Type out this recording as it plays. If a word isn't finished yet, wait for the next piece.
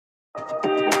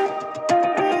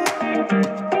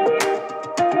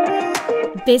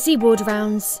Busy ward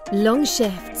rounds, long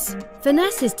shifts. For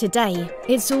nurses today,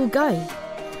 it's all go.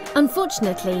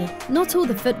 Unfortunately, not all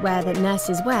the footwear that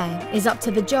nurses wear is up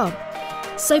to the job.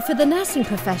 So for the nursing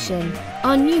profession,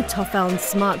 our new Toffeln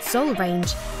SmartSole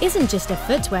range isn't just a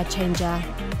footwear changer,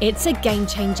 it's a game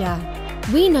changer.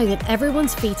 We know that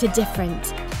everyone's feet are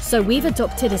different, so we've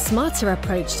adopted a smarter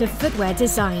approach to footwear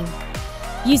design,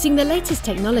 using the latest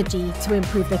technology to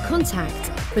improve the contact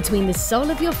between the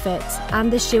sole of your foot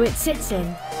and the shoe it sits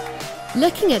in.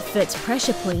 Looking at foot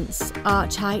pressure points,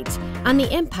 arch height, and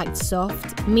the impact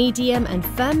soft, medium, and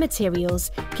firm materials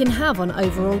can have on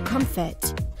overall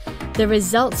comfort. The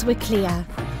results were clear.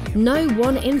 No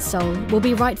one insole will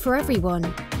be right for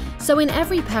everyone. So in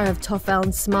every pair of Toffeln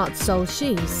SmartSole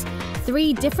shoes,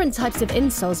 3 different types of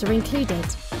insoles are included.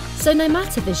 So no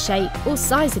matter the shape or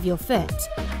size of your foot,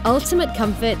 ultimate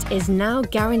comfort is now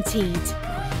guaranteed.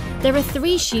 There are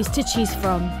 3 shoes to choose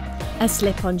from: a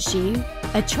slip-on shoe,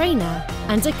 a trainer,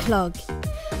 and a clog.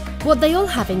 What they all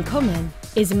have in common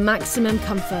is maximum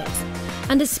comfort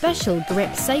and a special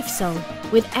grip-safe sole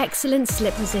with excellent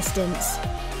slip resistance,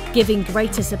 giving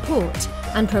greater support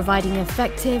and providing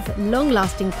effective,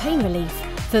 long-lasting pain relief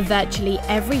for virtually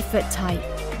every foot type.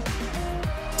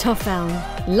 Toffeln,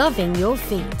 loving your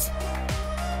feet.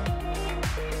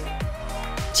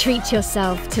 Treat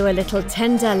yourself to a little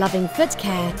tender, loving foot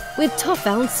care with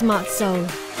Toffeln SmartSole.